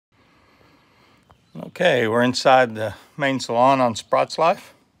Okay, we're inside the main salon on Spost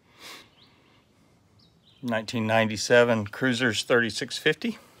Life. 1997 Cruisers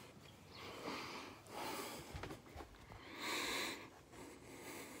 3650.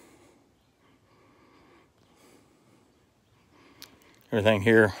 Everything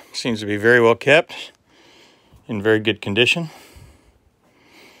here seems to be very well kept, in very good condition.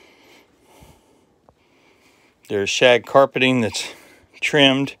 There's shag carpeting that's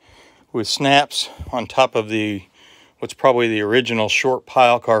trimmed with snaps on top of what's probably the original short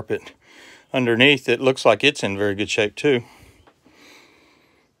pile carpet underneath. It looks like it's in very good shape too.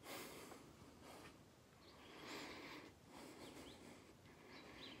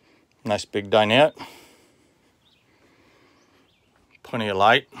 Nice big dinette. Plenty of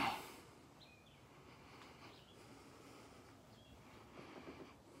light.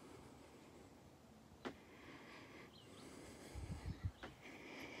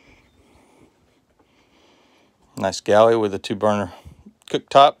 Nice galley with a 2-burner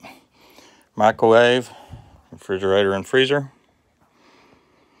cooktop, microwave, refrigerator and freezer.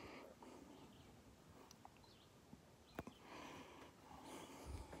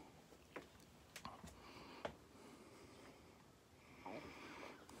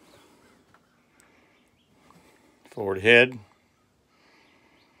 Forward head,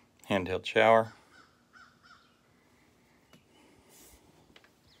 handheld shower.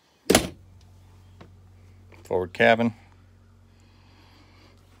 Forward cabin.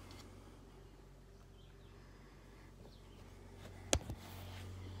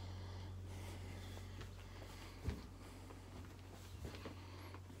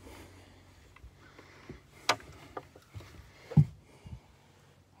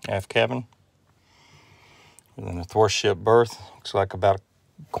 Aft cabin with an athwartship berth. Looks like about a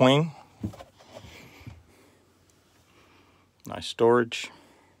queen. Nice storage.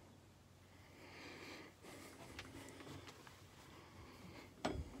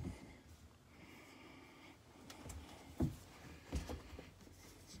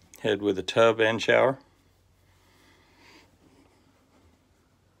 Head with a tub and shower.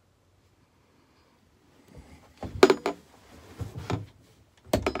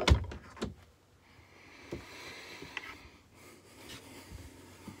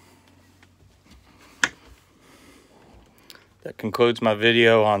 That concludes my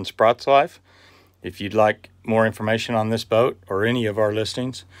video on Spost Life. If you'd like more information on this boat or any of our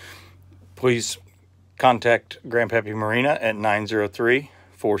listings, please contact Grandpappy Marina at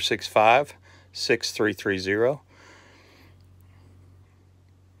 903-465-6330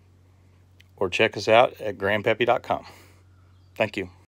 or check us out at grandpappy.com. Thank you.